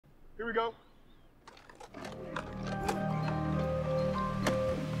Here we go.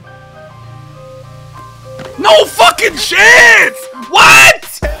 No fucking chance! What?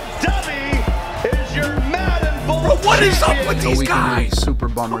 Dubby is your Madden Bowl. Bro, what is up with these guys? guys? Super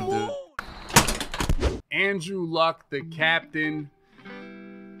bummer, dude. Andrew Luck, the captain.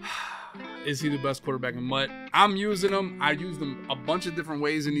 Is he the best quarterback in MUT? I'm using him. I used him a bunch of different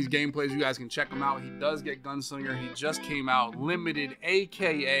ways in these gameplays. You guys can check him out. He does get Gunslinger. He just came out limited,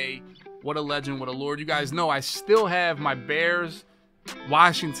 aka what a legend, what a lord. You guys know I still have my Bears,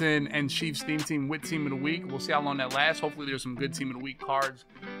 Washington, and Chiefs theme team with Team of the Week. We'll see how long that lasts. Hopefully there's some good Team of the Week cards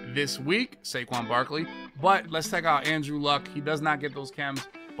this week. Saquon Barkley. But let's check out Andrew Luck. He does not get those chems.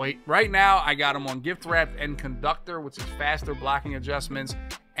 But right now I got him on gift wrap and conductor, which is faster blocking adjustments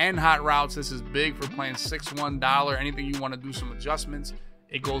and hot routes. This is big for playing 6-1 dollar. Anything you want to do some adjustments,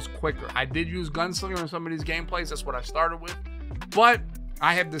 it goes quicker. I did use Gunslinger in some of these gameplays. That's what I started with. But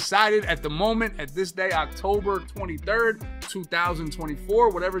I have decided at the moment, at this day, October 23rd, 2024,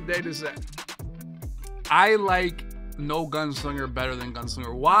 whatever day this is at, I like no Gunslinger better than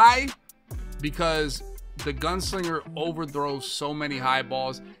Gunslinger. Why? Because the Gunslinger overthrows so many high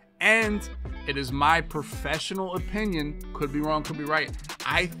balls, and it is my professional opinion, could be wrong, could be right,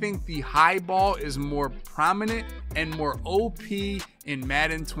 I think the high ball is more prominent and more OP in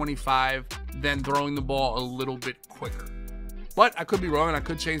Madden 25 than throwing the ball a little bit quicker. But I could be wrong, and I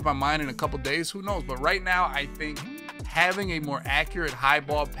could change my mind in a couple days, who knows. But right now, I think having a more accurate high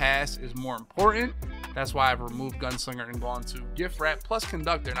ball pass is more important. That's why I've removed Gunslinger and gone to gift wrap plus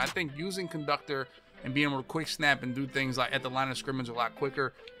conductor. And I think using conductor and being able to quick snap and do things like at the line of scrimmage a lot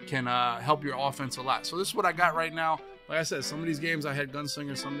quicker can help your offense a lot. So this is what I got right now. Like I said, some of these games I had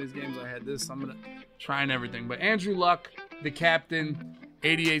Gunslinger, some of these games I had this. I'm gonna trying everything. But Andrew Luck, the captain,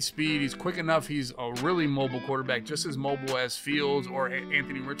 88 speed. He's quick enough. He's a really mobile quarterback, just as mobile as Fields or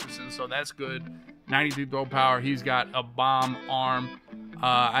Anthony Richardson. So that's good. 93 throw power. He's got a bomb arm.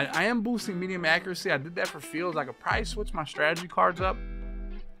 I am boosting medium accuracy. I did that for Fields. I could probably switch my strategy cards up,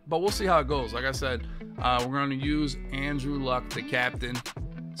 but we'll see how it goes. Like I said, we're going to use Andrew Luck, the captain.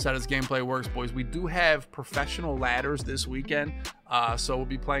 See how this gameplay works, boys. We do have professional ladders this weekend, so we'll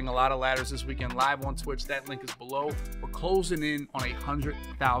be playing a lot of ladders this weekend live on Twitch. That link is below. We're closing in on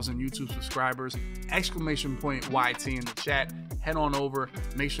 100,000 YouTube subscribers. Exclamation point YT in the chat. Head on over.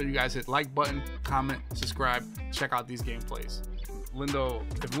 Make sure you guys hit like button, comment, subscribe. Check out these gameplays. Lindo,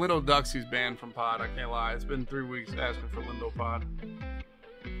 if Lindo ducks, he's banned from pod. I can't lie. It's been 3 weeks asking for Lindo pod.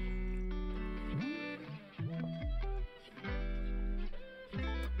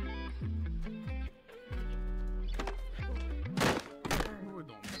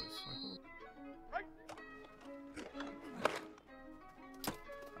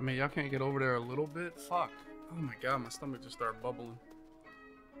 I mean, y'all can't get over there a little bit? Fuck. Oh my god, my stomach just started bubbling.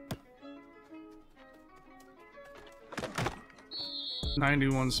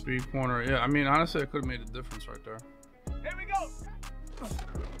 .91 speed corner. Yeah, I mean, honestly, I could have made a difference right there. Here we go.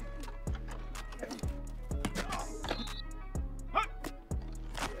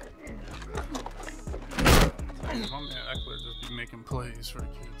 My man Eckler just be making plays for the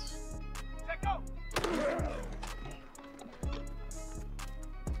kids. Let go.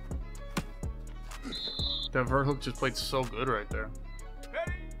 That vert hook just played so good right there.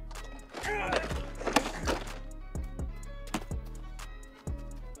 Ready?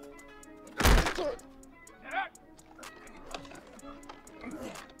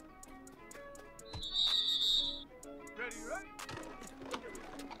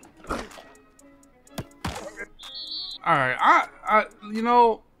 All right, I you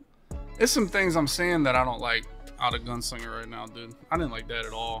know, it's some things I'm saying that I don't like out of Gunslinger right now, dude. I didn't like that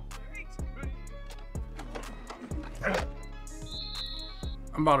at all.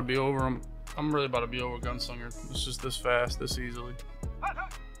 I'm about to be over him. I'm really about to be over Gunslinger. It's just this fast, this easily.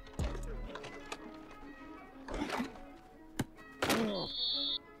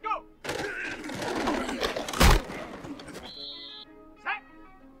 Go. Set.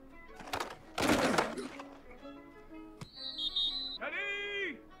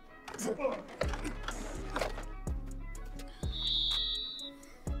 Ready.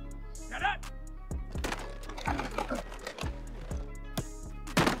 Get it.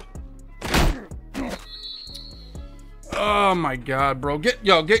 Oh my god, bro. Get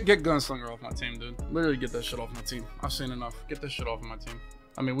Gunslinger off my team, dude. Literally get that shit off my team. I've seen enough. Get this shit off of my team.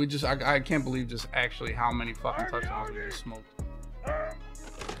 I mean, I can't believe just actually how many fucking touchdowns we just smoked.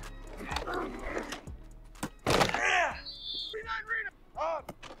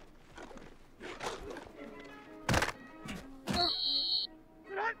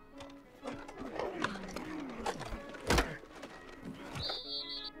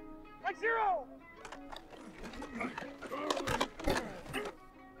 0.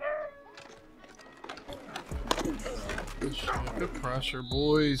 Good shit. Good pressure,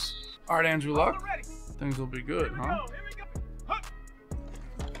 boys. All right, Andrew Luck. Things will be good, huh?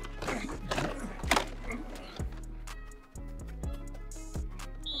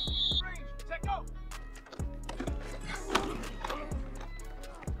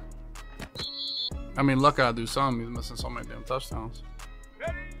 I mean, Luck gotta do something. He's missing so many damn touchdowns.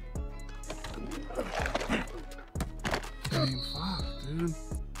 I mean, fuck, dude.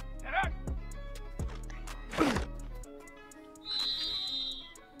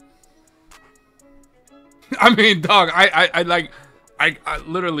 I mean, dog, I like, I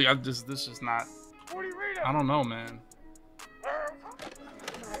literally, this is not, I don't know, man.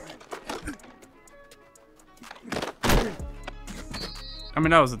 I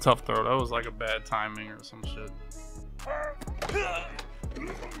mean, that was a tough throw. That was like a bad timing or some shit.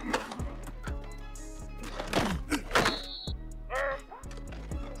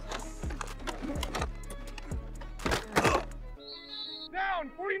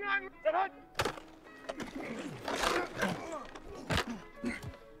 Down, 49.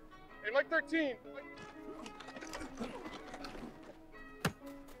 Hey, like 13.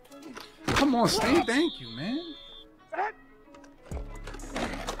 Come on, Steve. Thank you, man.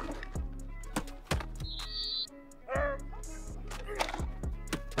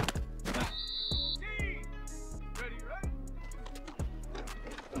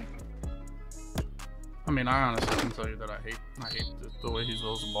 I mean, I honestly can tell you that I hate the way he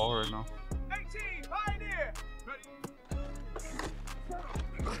throws the ball right now. 18, Pioneer.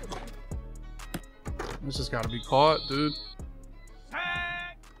 This just gotta be caught, dude.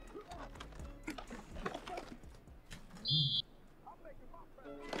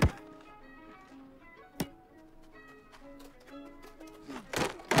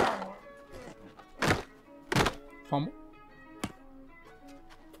 Fumble.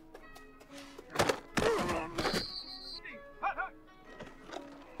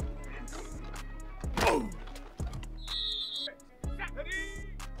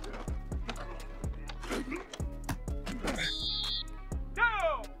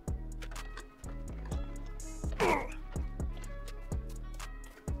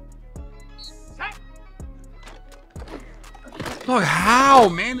 Look, how,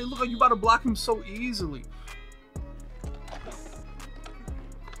 man? It looked like you about to block him so easily.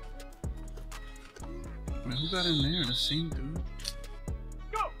 Man, who got in there? The same dude.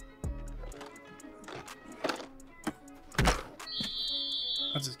 Go.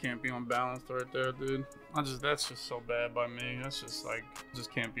 I just can't be unbalanced right there, dude. That's just so bad by me. That's just like,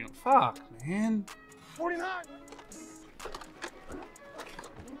 just can't be. Fuck, man. 49.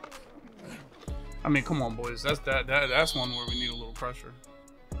 I mean, come on, boys. That's one where we need a little pressure.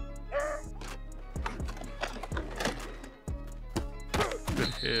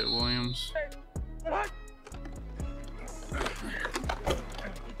 Good hit, Williams.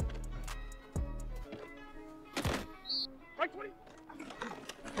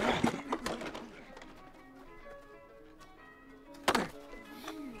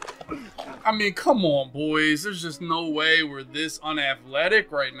 I mean, come on, boys. There's just no way we're this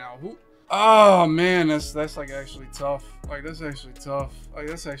unathletic right now. Who? Oh man, that's like actually tough. Like that's actually tough. Like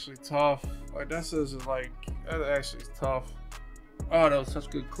that's actually tough. Like that's just like that actually is tough. Oh, that was such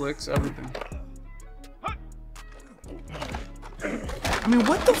good clicks, everything. I mean,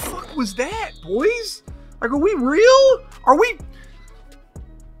 what the fuck was that, boys? Like, are we real? Are we?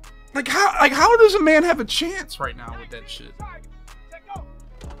 Like how does a man have a chance right now with that shit?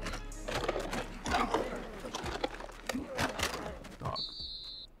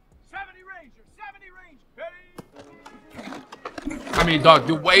 I mean, dog,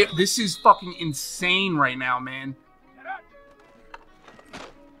 the way this is fucking insane right now, man.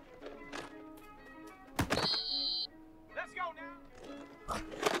 Let's go now.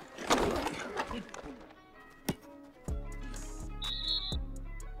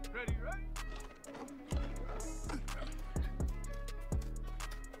 Ready, right?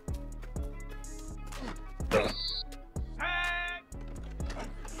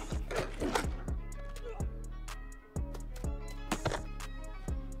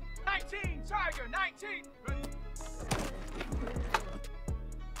 Tiger, 19. Ready?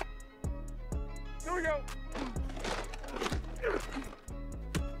 Here we go.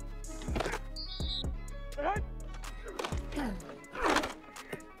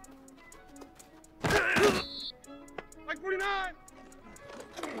 Like 49.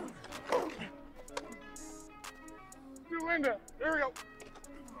 To Linda. There we go.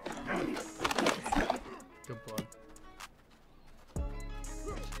 Good play.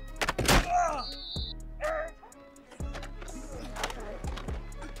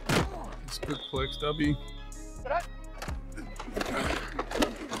 Good clicks, Dubby.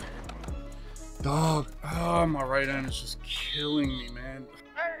 Dog. Oh, my right hand is just killing me, man.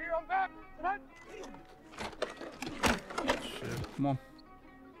 Shit, come on.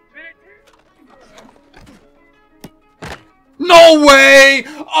 No way!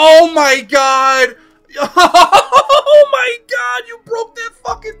 Oh my god! Oh my god, you broke that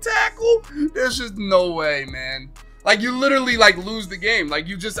fucking tackle? There's just no way, man. Like, you literally, like, lose the game. Like,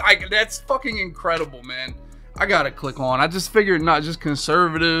 you just, that's fucking incredible, man. I gotta click on. I just figured not just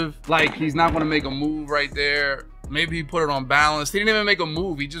conservative. Like, he's not gonna make a move right there. Maybe he put it on balance. He didn't even make a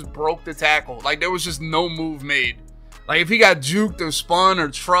move. He just broke the tackle. Like, there was just no move made. Like, if he got juked or spun or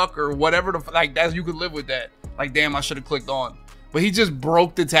truck or whatever, like, that, you could live with that. Like, damn, I should have clicked on. But he just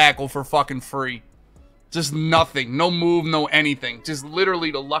broke the tackle for fucking free. Just nothing. No move, no anything. Just literally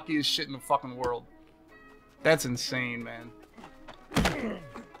the luckiest shit in the fucking world. That's insane, man. And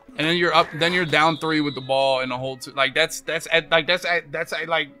then you're up, then you're down 3 with the ball and the whole two. Like, that's sick. Like, that's sick.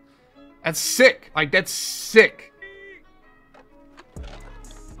 Like,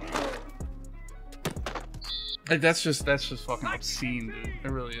 that's just fucking obscene, dude.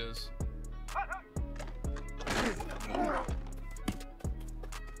 It really is.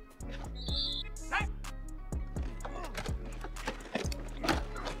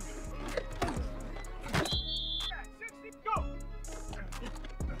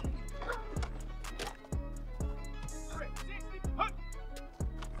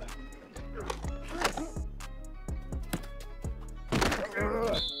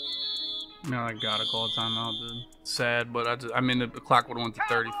 Man, I gotta call a timeout, dude. Sad, but I mean, the clock would have went to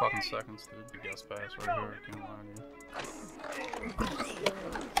 30 fucking seconds, dude. Guess fast right here. I can't lie to you.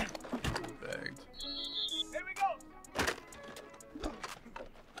 Bagged. Here we go.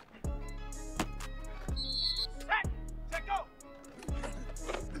 Set, go.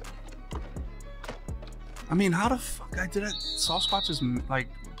 I mean, how the fuck I did that? Soft spot just like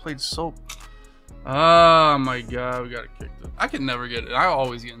played so. Oh my god, we gotta kick it. I can never get it. I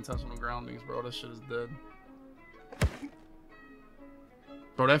always get intentional groundings, bro. That shit is dead.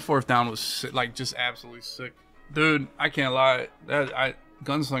 Bro, that 4th down was sick, like just absolutely sick. Dude, I can't lie.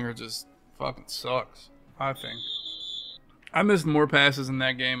 Gunslinger just fucking sucks, I think. I missed more passes in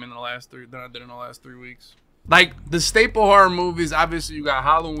that game in the last 3 than I did in the last 3 weeks. Like, the staple horror movies, obviously you got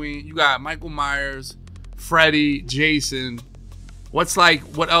Halloween, you got Michael Myers, Freddy, Jason. What's like,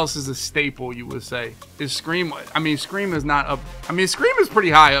 what else is a staple, you would say? Is Scream, I mean, Scream is not up, I mean, Scream is pretty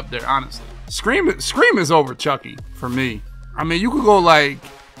high up there, honestly. Scream is over Chucky, for me. I mean, you could go like,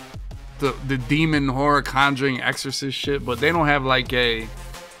 the demon horror, Conjuring, Exorcist shit, but they don't have like a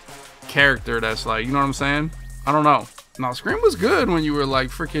character that's like, you know what I'm saying? I don't know. No, Scream was good when you were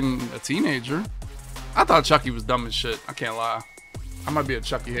like freaking a teenager. I thought Chucky was dumb as shit, I can't lie. I might be a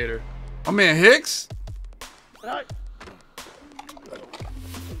Chucky hater. Oh man, Hicks?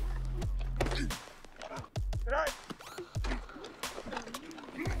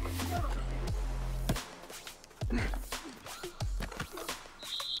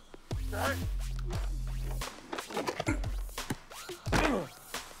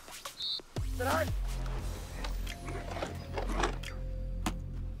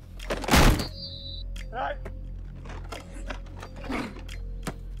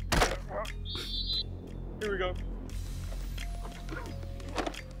 Here we go.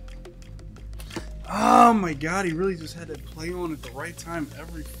 Oh my god, he really just had to play on at the right time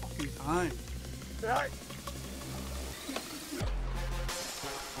every fucking time.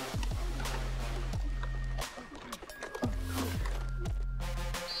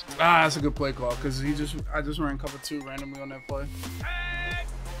 Ah, that's a good play call because I just ran cover 2 randomly on that play.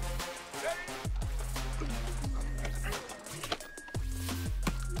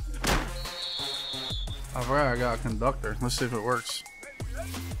 Alright, I got a conductor. Let's see if it works.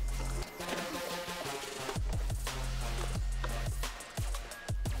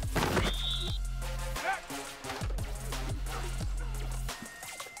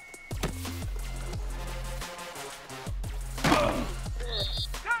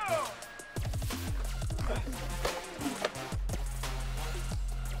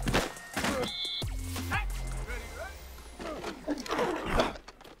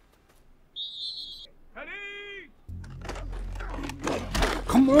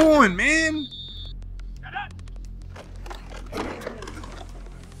 Come on, man.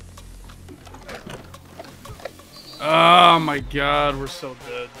 Oh my god, we're so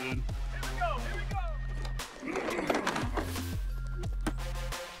dead, dude. Here we go.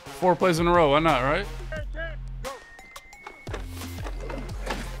 4 plays in a row, why not, right?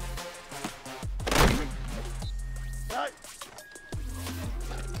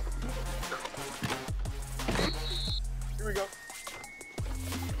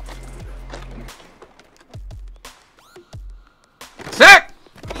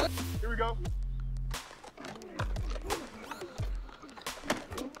 go.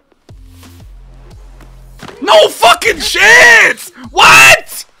 No fucking chance!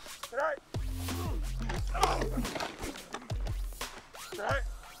 What? Right. Right.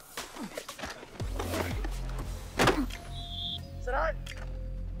 Sit right.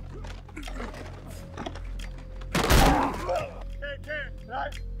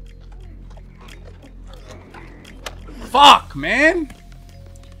 Right. Fuck, man.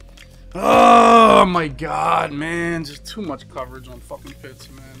 Oh my god, man. Just too much coverage on fucking Pitts,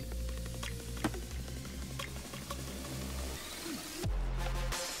 man.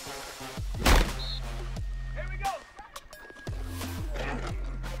 Here we go.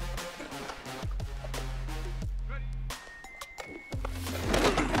 Ready.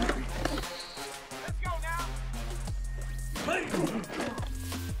 Let's go now.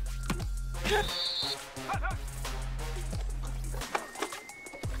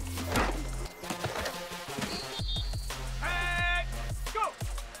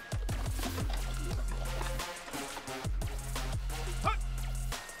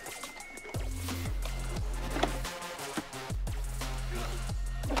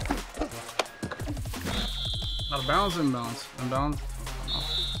 Out of bounds, inbounds. Inbounds.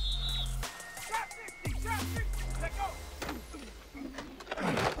 Let go.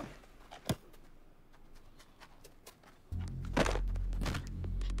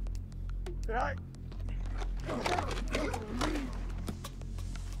 Right.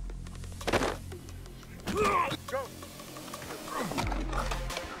 Go.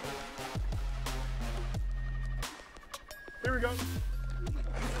 Here we go.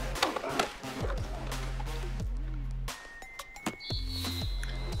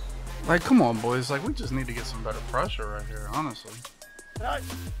 Like, come on, boys. Like, we just need to get some better pressure right here, honestly. Right.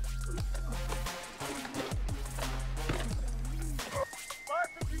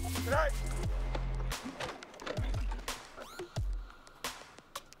 Right.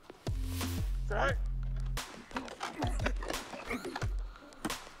 Right.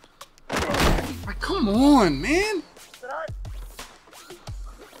 Like, come on, man. Right.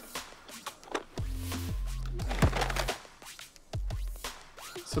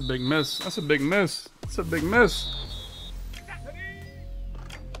 That's a big miss. That's a big miss. That's a big miss.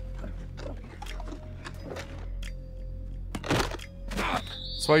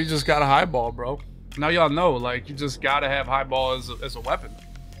 That's why you just got a high ball, bro. Now y'all know, like, you just gotta have high ball as a weapon.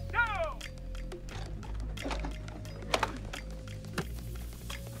 Go.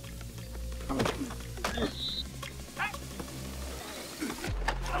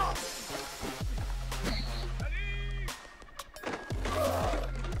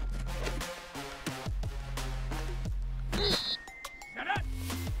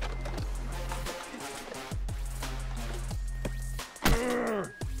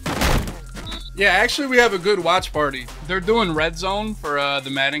 Yeah, actually, we have a good watch party. They're doing Red Zone for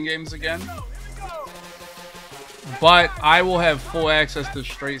the Madden games again. But I will have full access to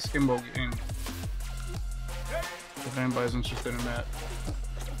straight Skimbo game. If anybody's interested in that.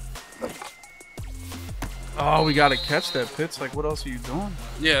 Oh, we gotta catch that, Pitts. Like, what else are you doing?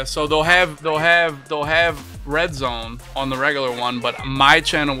 Yeah, so they'll have Red Zone on the regular one, but my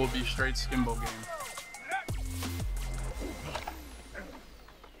channel will be straight Skimbo game.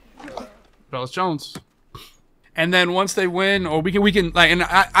 Bellis Jones. And then once they win, or we can like, and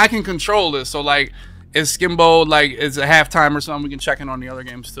I can control this. So like, is Skimbo like is a halftime or something? We can check in on the other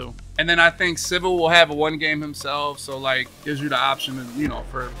games too. And then I think Civil will have a one game himself. So like, gives you the option, you know,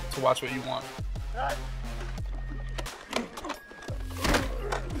 to watch what you want. Right.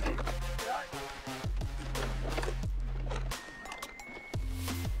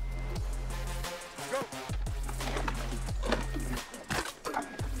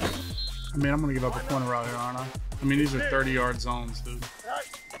 I mean, I'm gonna give up a corner out here, aren't I? I mean, these are 30-yard zones, dude.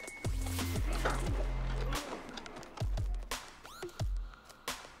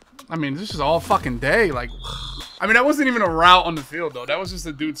 I mean, this is all fucking day. Like, I mean, that wasn't even a route on the field, though. That was just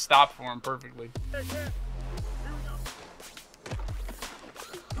a dude stopped for him perfectly. Yeah,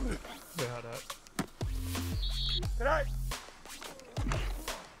 that. Tonight.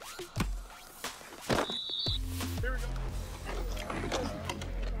 Here we go.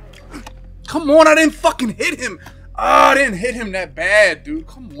 Come on, I didn't fucking hit him. Oh, I didn't hit him that bad, dude.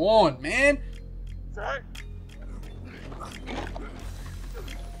 Come on, man. Tonight.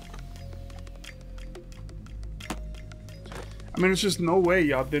 I mean, there's just no way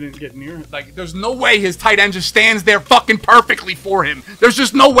y'all didn't get near him. Like, there's no way his tight end just stands there fucking perfectly for him. There's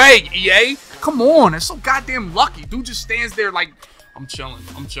just no way, EA. Come on, it's so goddamn lucky. Dude just stands there like, I'm chilling,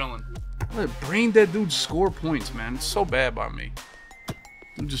 I'm chilling. Let brain dead dude score points, man. It's so bad by me.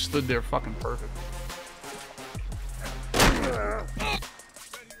 You just stood there fucking perfect.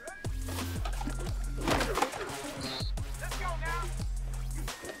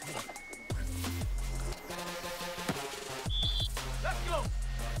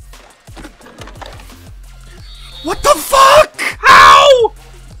 What the fuck? How?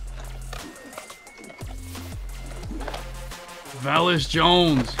 Valis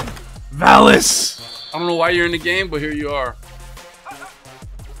Jones. Valis! I don't know why you're in the game, but here you are.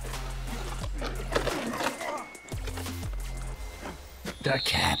 The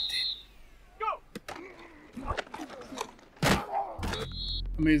captain. I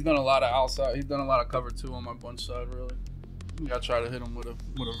mean, he's done a lot of outside. He's done a lot of cover too on my bunch side, really. You gotta try to hit him with a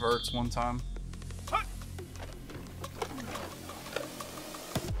verts one time.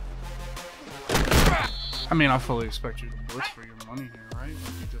 I mean, I fully expect you to blitz for your money here, right?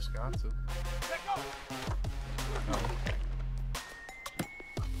 Like you just got to. No.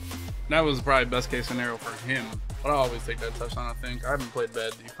 That was probably best case scenario for him. But I always take that touchdown, I think. I haven't played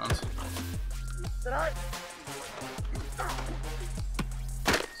bad defense.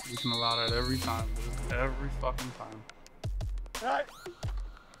 You can allow that every time, dude. Every fucking time.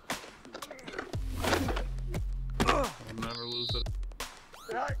 I'll never lose it.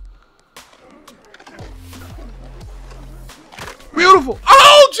 Beautiful.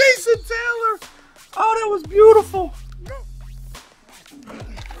 Oh, Jason Taylor. Oh, that was beautiful.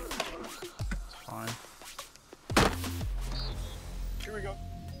 It's fine. Here we go.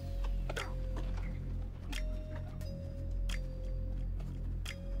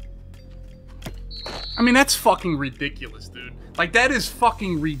 I mean, that's fucking ridiculous, dude. Like, that is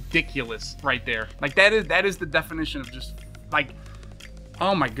fucking ridiculous right there. Like, that is the definition of just, like,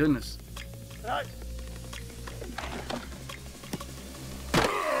 oh my goodness. I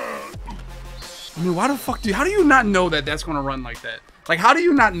mean, why the fuck how do you not know that that's gonna run like that? Like, how do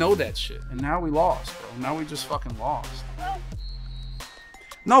you not know that shit? And now we lost, bro. Now we just fucking lost.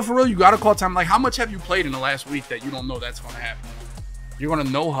 No, for real, you gotta call time. Like, how much have you played in the last week that you don't know that's gonna happen? You're gonna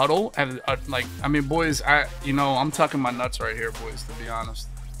no huddle? Like, I mean, boys, you know, I'm tucking my nuts right here, boys, to be honest.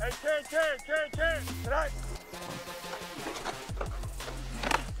 Hey, turn. Tonight.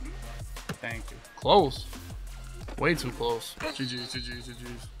 Thank you. Close. Way too close.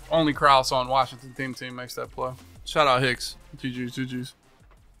 GG's. Only Krause on Washington team makes that play. Shout out Hicks. GG's.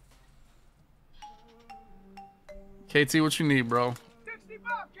 KT, what you need, bro?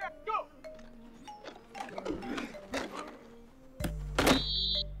 65, go.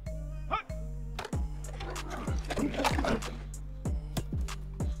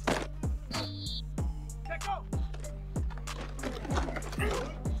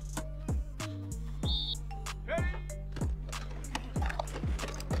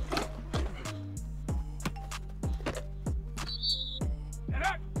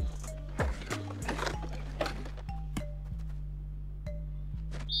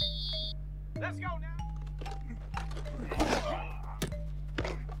 Let's go now.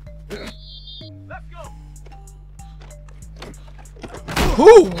 Let's go.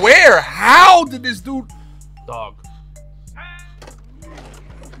 Who? Where? How did this dude? Dog,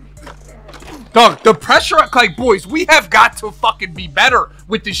 the pressure, like, boys, we have got to fucking be better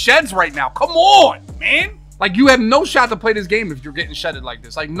with the sheds right now. Come on, man. Like, you have no shot to play this game if you're getting shedded like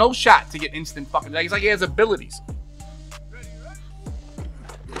this. Like, no shot to get instant fucking, like, it's like he has abilities.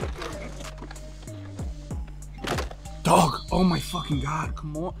 Dog, oh my fucking God,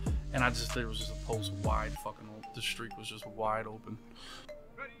 come on. And there was just a post wide fucking open. The streak was just wide open.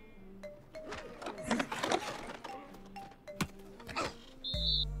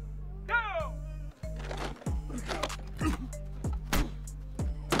 Go.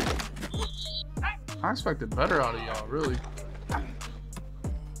 I expected better out of y'all, really.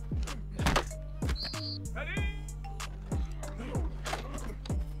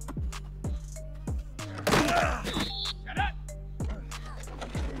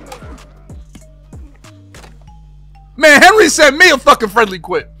 Man, Henry sent me a fucking friendly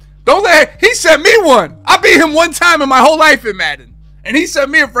quit. Don't let he sent me one. I beat him one time in my whole life in Madden. And he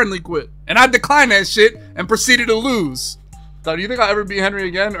sent me a friendly quit. And I declined that shit and proceeded to lose. So do you think I'll ever beat Henry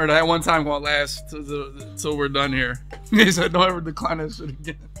again? Or that one time won't last till we're done here? He said, don't ever decline that shit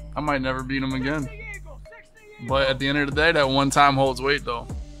again. I might never beat him again. But at the end of the day, that one time holds weight, though.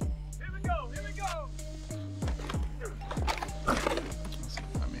 Here we go. I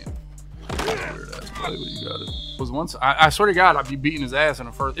mean, weird ass play, but you got it. Was once I swear to God, I'd be beating his ass in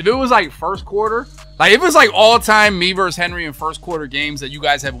the first. If it was like first quarter, like if it was like all time me versus Henry in first quarter games that you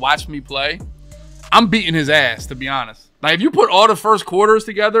guys have watched me play, I'm beating his ass, to be honest. Like, if you put all the first quarters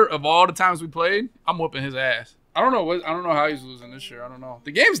together of all the times we played, I'm whooping his ass. I don't know how he's losing this year. I don't know.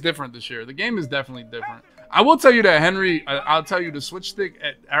 The game's different this year. The game is definitely different. I will tell you that Henry, I'll tell you the switch stick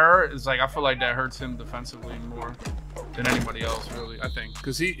error is like, I feel like that hurts him defensively more than anybody else, really, I think.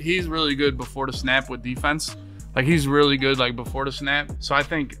 Because he's really good before the snap with defense. Like, he's really good, like, before the snap. So I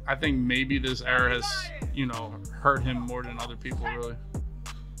think maybe this error has, you know, hurt him more than other people, really.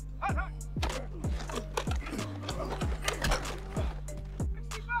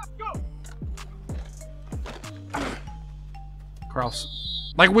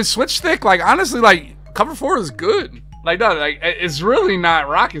 Cross. Like, with switch stick, like, honestly, like, cover 4 is good. Like, no, like, it's really not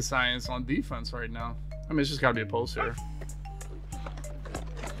rocket science on defense right now. I mean, it's just got to be a post here.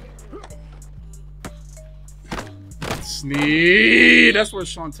 Sneak. That's where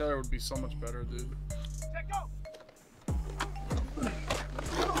Sean Taylor would be so much better, dude.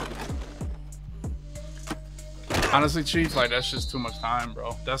 Honestly, Chiefs, like, that's just too much time,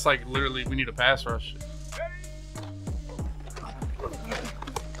 bro. That's like literally, we need a pass rush.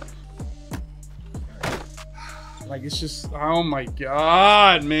 Like, it's just, oh my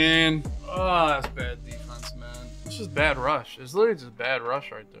God, man. Oh, that's bad defense, man. It's just bad rush. It's literally just bad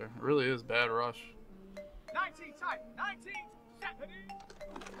rush right there. It really is bad rush. 19 tight, 19 set.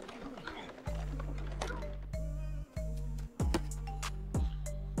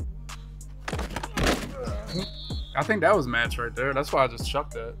 I think that was match right there. That's why I just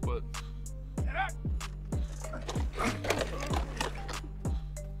chucked that, but.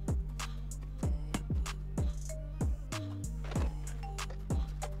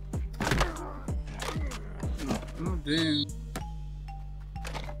 Oh, damn.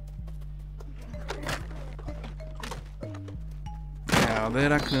 Now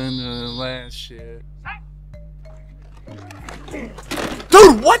that I couldn't do the last shit.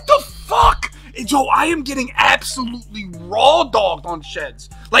 Dude, what the fuck? Joe, I am getting absolutely raw dogged on sheds.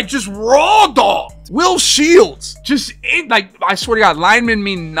 Like, just raw dogged. Will Shields. Just, like, I swear to God, linemen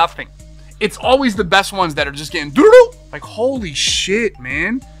mean nothing. It's always the best ones that are just getting doo-doo. Like, holy shit,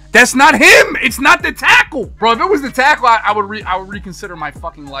 man. That's not him. It's not the tackle. Bro, if it was the tackle, I would reconsider my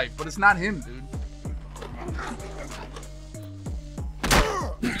fucking life. But it's not him, dude.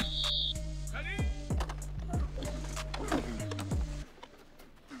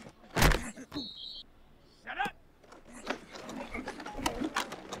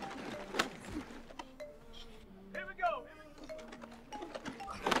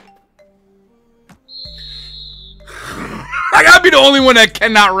 I gotta be the only one that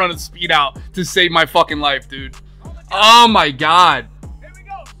cannot run a speed out to save my fucking life, dude. Oh my God. Here we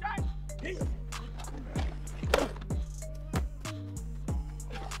go.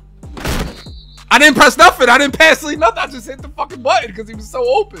 I didn't press nothing. I didn't pass lead nothing. I just hit the fucking button because he was so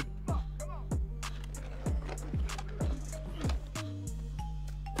open.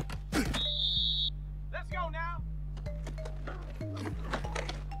 Let's go now.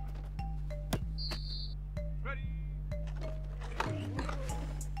 Ready.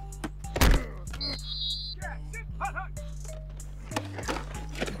 Yeah, sit. Hut, hut.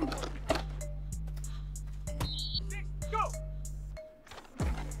 6, go.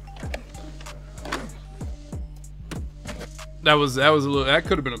 That was a little. That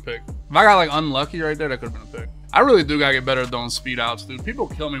could have been a pick. If I got like unlucky right there, that could have been a pick. I really do gotta get better at throwing speed outs, dude. People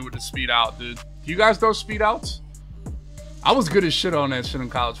kill me with the speed out, dude. Do you guys throw speed outs? I was good as shit on that shit in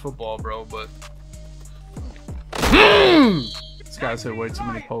college football, bro, but this guy's hit way too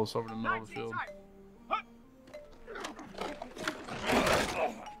many posts over the middle of the field.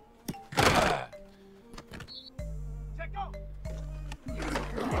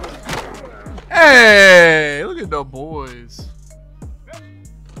 Hey, look at the boys.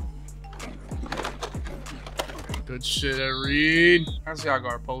 Good shit at Reed. I just gotta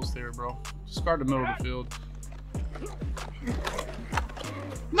guard post here, bro. Just guard the middle of the field.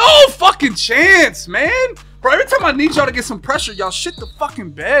 No fucking chance, man. Bro, every time I need y'all to get some pressure, y'all shit the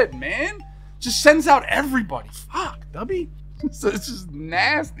fucking bed, man. Just sends out everybody. Fuck, Dubby. It's just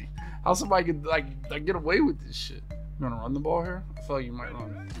nasty. How somebody could like get away with this shit. You wanna run the ball here? I feel like you might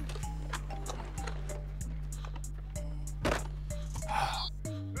run.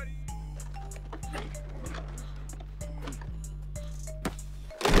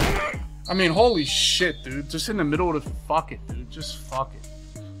 I mean, holy shit, dude. Just in the middle of the fuck it, dude. Just fuck it.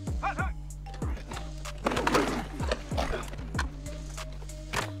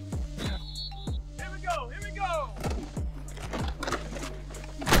 Here we go. Here we go.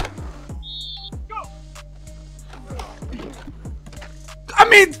 Go. I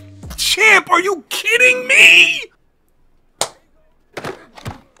mean, champ, are you kidding me?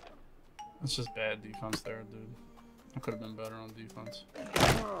 That's just bad defense there, dude. I could have been better on defense.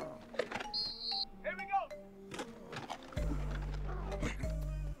 Here we go.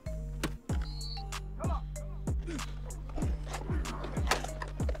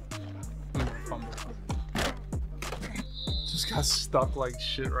 got stuck like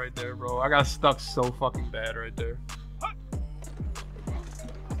shit right there, bro. I got stuck so fucking bad right there.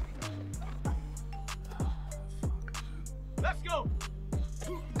 Let's go.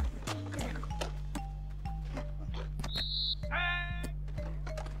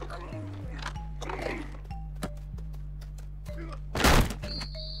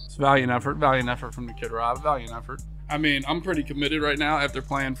 It's valiant effort from the kid Rob, valiant effort. I mean, I'm pretty committed right now after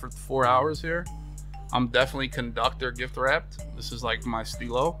playing for 4 hours here. I'm definitely conductor gift wrapped. This is like my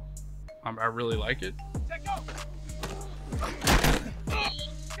stilo. I really like it.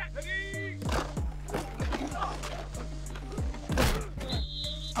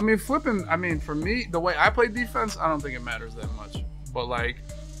 I mean, flipping, I mean, for me, the way I play defense, I don't think it matters that much. But like,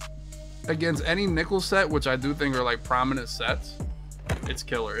 against any nickel set, which I do think are like prominent sets, it's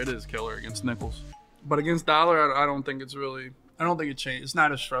killer. It is killer against nickels. But against dollar, I don't think it's really, I don't think it changed. It's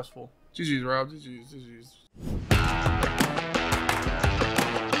not as stressful. GG's, Rob. GG's.